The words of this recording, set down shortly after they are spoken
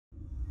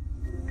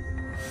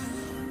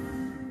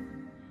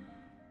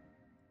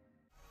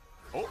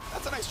Oh,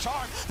 that's a nice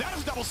charm. That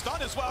is double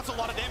stun as well. That's a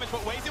lot of damage,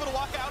 but Wei's able to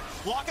walk out.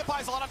 Locket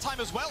buys a lot of time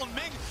as well, and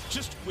Ming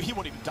just, he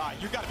won't even die.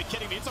 You gotta be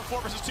kidding me. It's a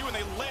 4 versus 2, and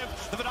they live.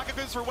 The Vanaka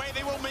goes for Wei.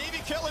 They will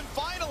maybe kill him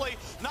finally.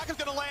 Naka's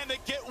gonna land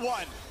and get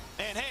one.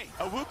 And hey,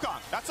 a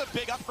Wukong. That's a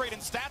big upgrade in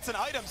stats and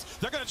items.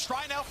 They're gonna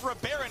try now for a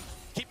Baron.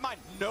 Keep in mind,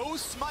 no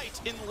smite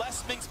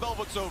unless Ming's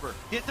spellbook's over.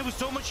 Yet there was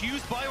so much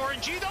used by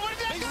RNG though.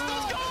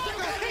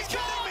 He's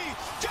kidding me!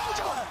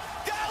 Jojo!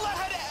 Gala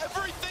had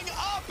everything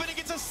up and he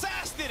gets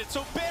assassinated.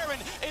 So Baron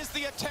is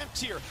the attempt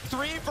here.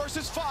 3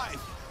 versus 5.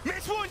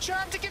 Miss one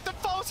charm to give them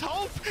false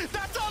hope.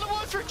 That's all it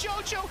was for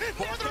Jojo.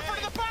 Never the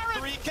front of the Baron.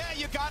 3K,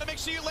 you gotta make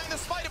sure you land the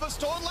smite. It was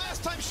stolen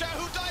last time.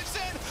 Shahu dives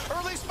in.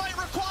 Early smite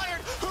required.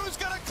 Who's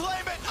gonna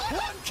claim it?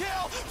 1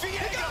 kill.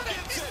 Viego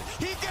gets it.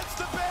 He gets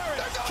the Baron.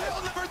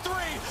 Kill number 3.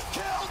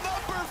 Kill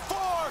number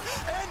 4.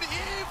 And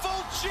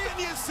evil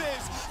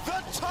geniuses. The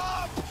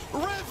top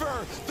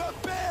river. The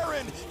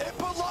Baron. It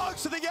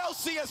belongs to the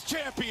LCS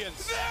champions.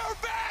 They're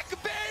back.